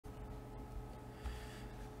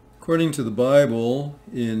According to the Bible,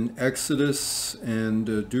 in Exodus and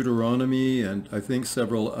Deuteronomy, and I think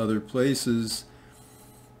several other places,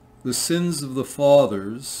 the sins of the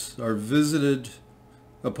fathers are visited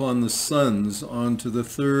upon the sons onto the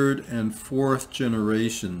third and fourth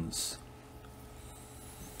generations.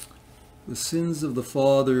 The sins of the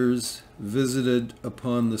fathers visited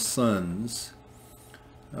upon the sons.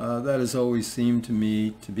 That has always seemed to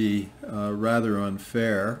me to be rather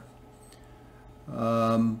unfair.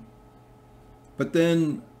 But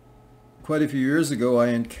then, quite a few years ago, I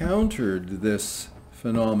encountered this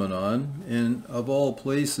phenomenon in, of all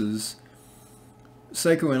places,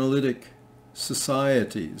 psychoanalytic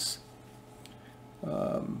societies.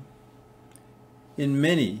 In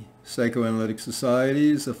many psychoanalytic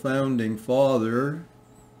societies, a founding father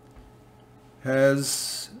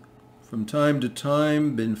has, from time to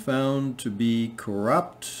time, been found to be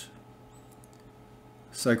corrupt,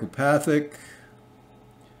 psychopathic.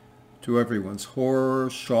 To everyone's horror,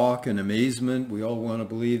 shock, and amazement, we all want to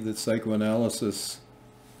believe that psychoanalysis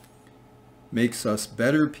makes us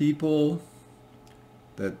better people,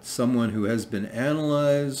 that someone who has been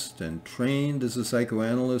analyzed and trained as a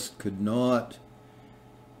psychoanalyst could not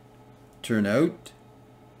turn out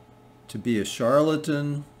to be a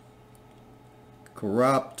charlatan,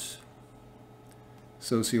 corrupt,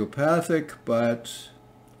 sociopathic, but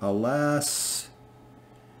alas,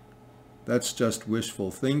 that's just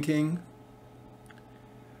wishful thinking.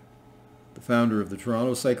 The founder of the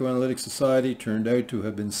Toronto Psychoanalytic Society turned out to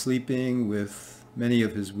have been sleeping with many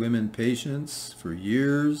of his women patients for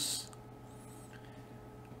years.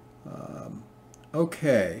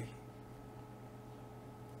 Okay.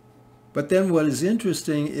 But then what is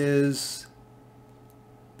interesting is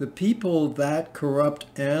the people that corrupt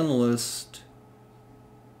analyst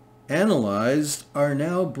analyzed are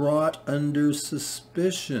now brought under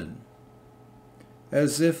suspicion,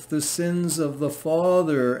 as if the sins of the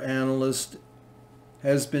father analyst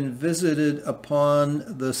has been visited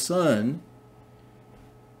upon the son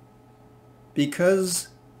because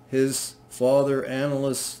his father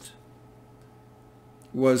analyst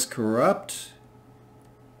was corrupt.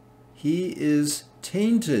 He is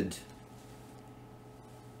tainted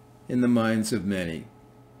in the minds of many,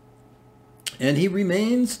 and he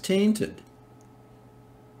remains tainted.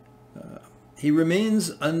 He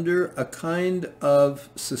remains under a kind of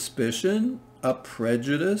suspicion, a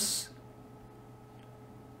prejudice,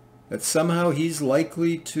 that somehow he's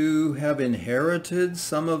likely to have inherited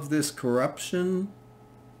some of this corruption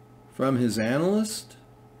from his analyst.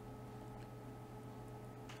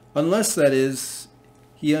 Unless, that is,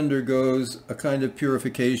 he undergoes a kind of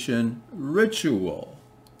purification ritual.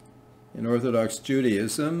 In Orthodox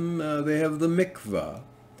Judaism, they have the mikvah.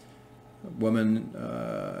 A woman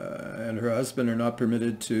and her husband are not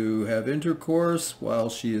permitted to have intercourse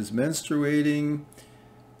while she is menstruating.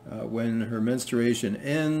 When her menstruation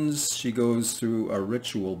ends, she goes through a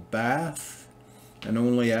ritual bath, and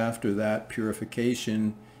only after that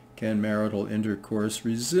purification can marital intercourse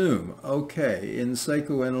resume. Okay, in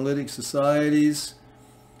psychoanalytic societies,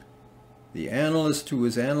 the analyst who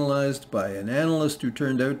was analyzed by an analyst who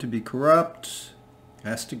turned out to be corrupt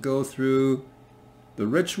has to go through the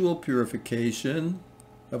ritual purification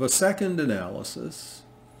of a second analysis,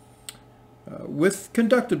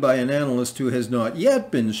 conducted by an analyst who has not yet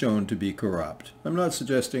been shown to be corrupt. I'm not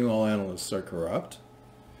suggesting all analysts are corrupt,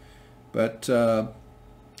 but in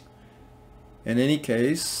any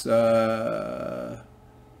case, the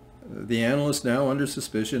analyst now under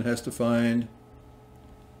suspicion has to find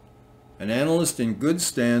an analyst in good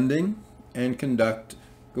standing and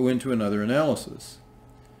go into another analysis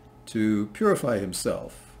to purify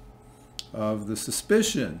himself of the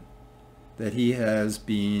suspicion that he has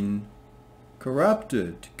been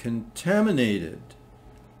corrupted, contaminated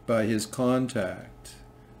by his contact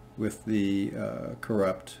with the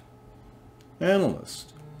corrupt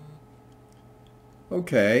analyst.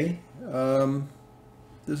 Okay,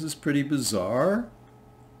 this is pretty bizarre.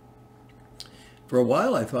 For a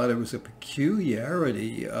while I thought it was a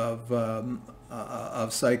peculiarity of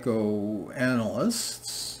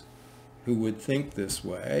psychoanalysts who would think this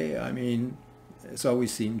way. I mean, it's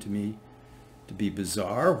always seemed to me to be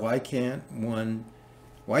bizarre. Why can't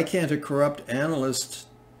a corrupt analyst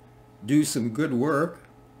do some good work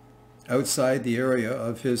outside the area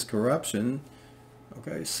of his corruption?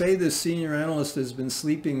 Okay, say this senior analyst has been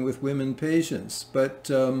sleeping with women patients, but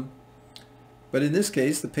in this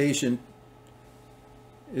case, the patient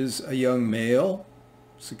is a young male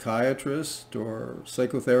psychiatrist or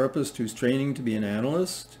psychotherapist who's training to be an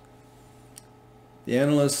analyst. The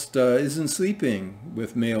analyst isn't sleeping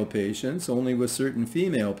with male patients, only with certain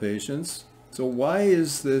female patients. So why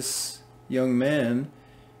is this young man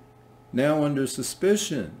now under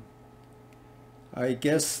suspicion? I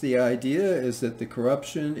guess the idea is that the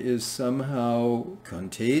corruption is somehow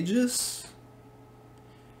contagious,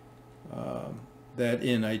 that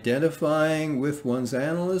in identifying with one's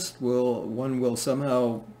analyst, one will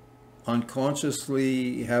somehow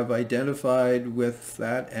unconsciously have identified with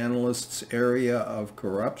that analyst's area of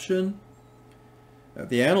corruption.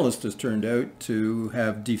 The analyst has turned out to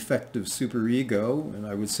have defective superego, and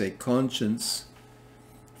I would say conscience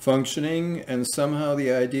functioning, and somehow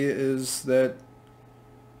the idea is that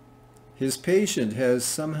his patient has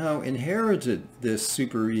somehow inherited this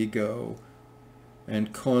superego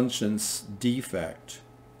and conscience defect,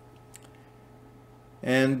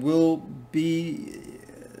 and will be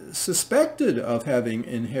suspected of having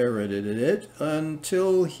inherited it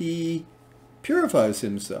until he purifies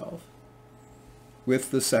himself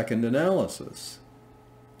with the second analysis.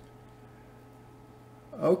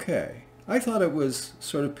 Okay, I thought it was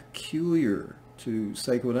sort of peculiar to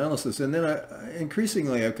psychoanalysis, and then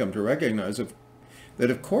increasingly I've come to recognize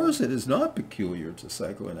that of course it is not peculiar to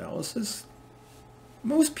psychoanalysis.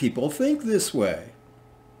 Most people think this way.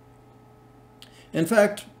 In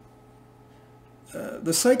fact,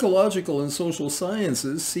 the psychological and social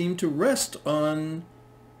sciences seem to rest on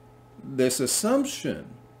this assumption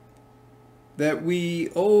that we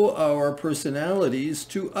owe our personalities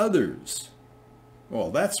to others. Well,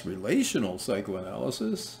 that's relational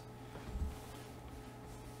psychoanalysis.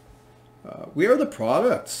 We are the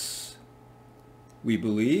products, we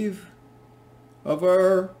believe, of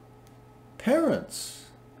our parents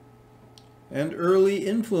and early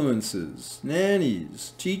influences,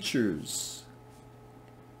 nannies, teachers.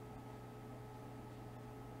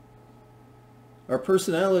 Our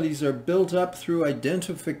personalities are built up through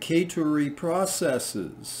identificatory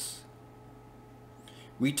processes.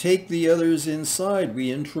 We take the others inside, we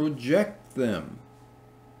introject them.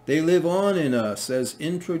 They live on in us as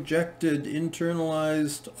introjected,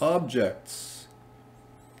 internalized objects.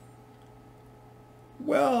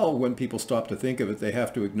 Well, when people stop to think of it, they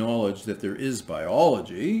have to acknowledge that there is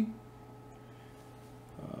biology.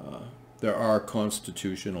 There are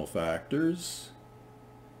constitutional factors,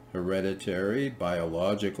 hereditary,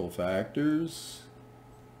 biological factors.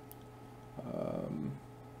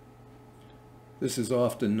 This is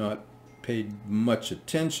often not paid much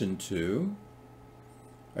attention to.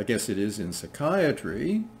 I guess it is in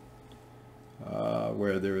psychiatry,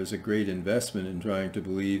 where there is a great investment in trying to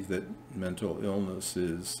believe that mental illness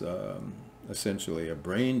is essentially a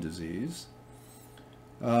brain disease.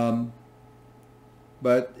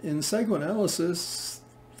 But in psychoanalysis,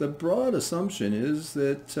 the broad assumption is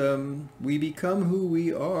that we become who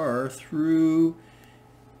we are through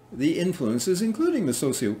the influences, including the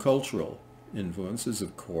sociocultural influences,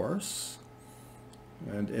 of course,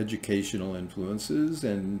 and educational influences,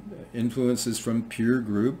 and influences from peer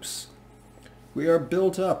groups. We are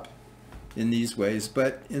built up in these ways,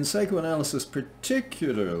 but in psychoanalysis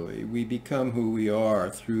particularly, we become who we are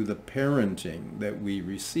through the parenting that we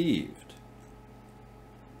received.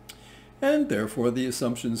 And therefore the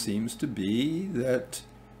assumption seems to be that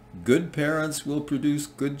good parents will produce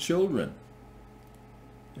good children,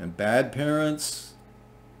 and bad parents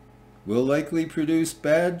will likely produce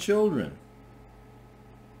bad children.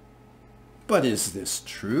 But is this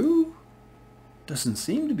true? Doesn't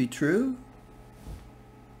seem to be true.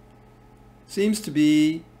 Seems to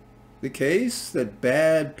be the case that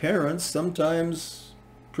bad parents sometimes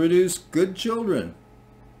produce good children.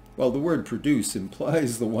 Well, the word produce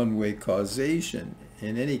implies the one-way causation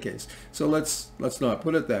in any case. So let's not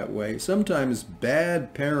put it that way. Sometimes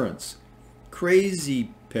bad parents,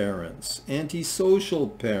 crazy parents, antisocial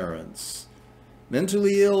parents,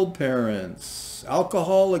 mentally ill parents,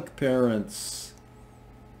 alcoholic parents,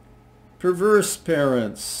 perverse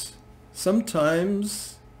parents,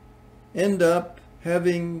 sometimes end up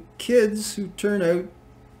having kids who turn out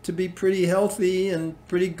to be pretty healthy and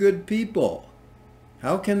pretty good people.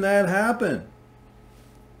 How can that happen?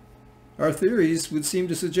 Our theories would seem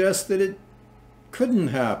to suggest that it couldn't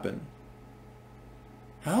happen.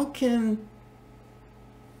 How can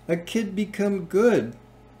a kid become good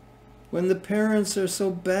when the parents are so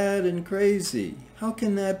bad and crazy? How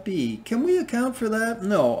can that be? Can we account for that?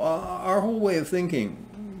 No, our whole way of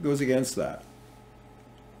thinking goes against that.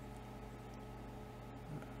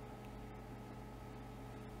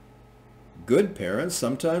 Good parents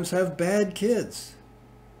sometimes have bad kids.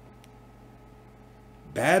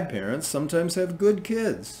 Bad parents sometimes have good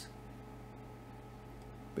kids.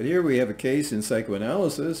 But here we have a case in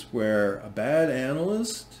psychoanalysis where a bad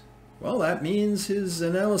analyst, well, that means his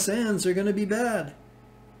analysands are going to be bad.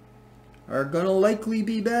 are going to likely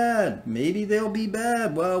be bad. Maybe they'll be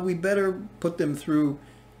bad. Well, we better put them through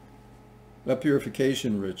a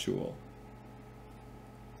purification ritual.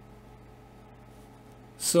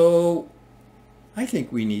 So I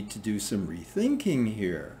think we need to do some rethinking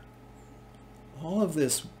here. All of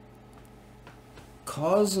this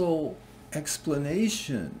causal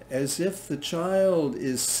explanation, as if the child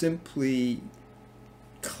is simply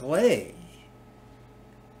clay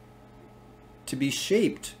to be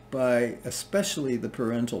shaped by especially the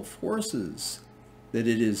parental forces that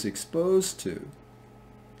it is exposed to,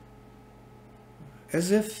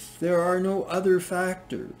 as if there are no other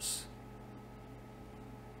factors,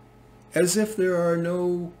 as if there are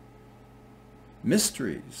no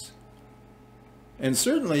mysteries, and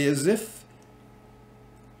certainly as if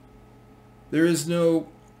there is no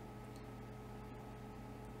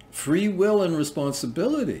free will and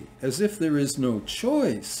responsibility, as if there is no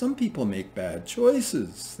choice. Some people make bad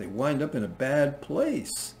choices. They wind up in a bad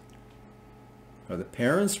place. Are the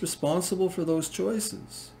parents responsible for those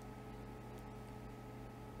choices?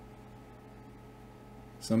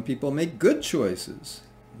 Some people make good choices.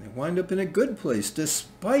 They wind up in a good place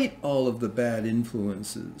despite all of the bad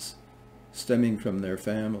influences stemming from their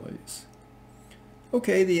families.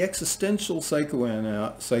 Okay, the existential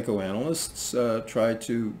psychoanalysts try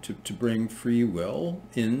to bring free will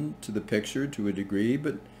into the picture to a degree,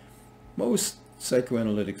 but most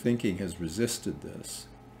psychoanalytic thinking has resisted this.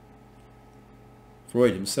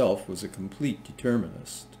 Freud himself was a complete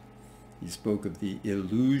determinist. He spoke of the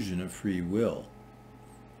illusion of free will.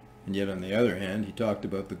 And yet, on the other hand, he talked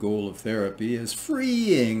about the goal of therapy as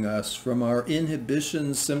freeing us from our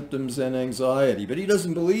inhibitions, symptoms, and anxiety. But he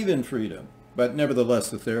doesn't believe in freedom. But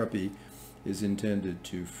nevertheless, the therapy is intended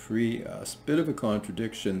to free us. Bit of a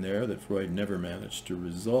contradiction there that Freud never managed to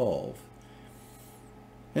resolve.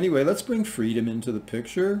 Anyway, let's bring freedom into the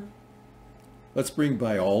picture. Let's bring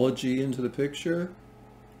biology into the picture.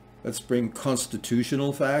 Let's bring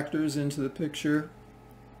constitutional factors into the picture.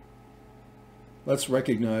 Let's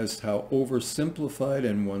recognize how oversimplified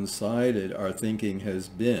and one-sided our thinking has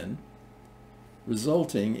been,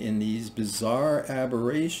 resulting in these bizarre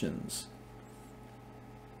aberrations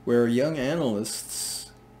where a young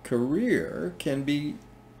analyst's career can be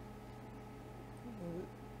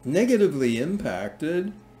negatively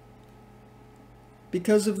impacted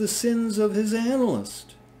because of the sins of his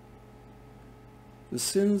analyst. The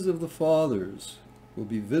sins of the fathers will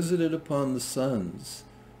be visited upon the sons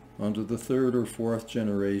onto the third or fourth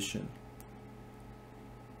generation.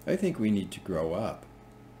 I think we need to grow up.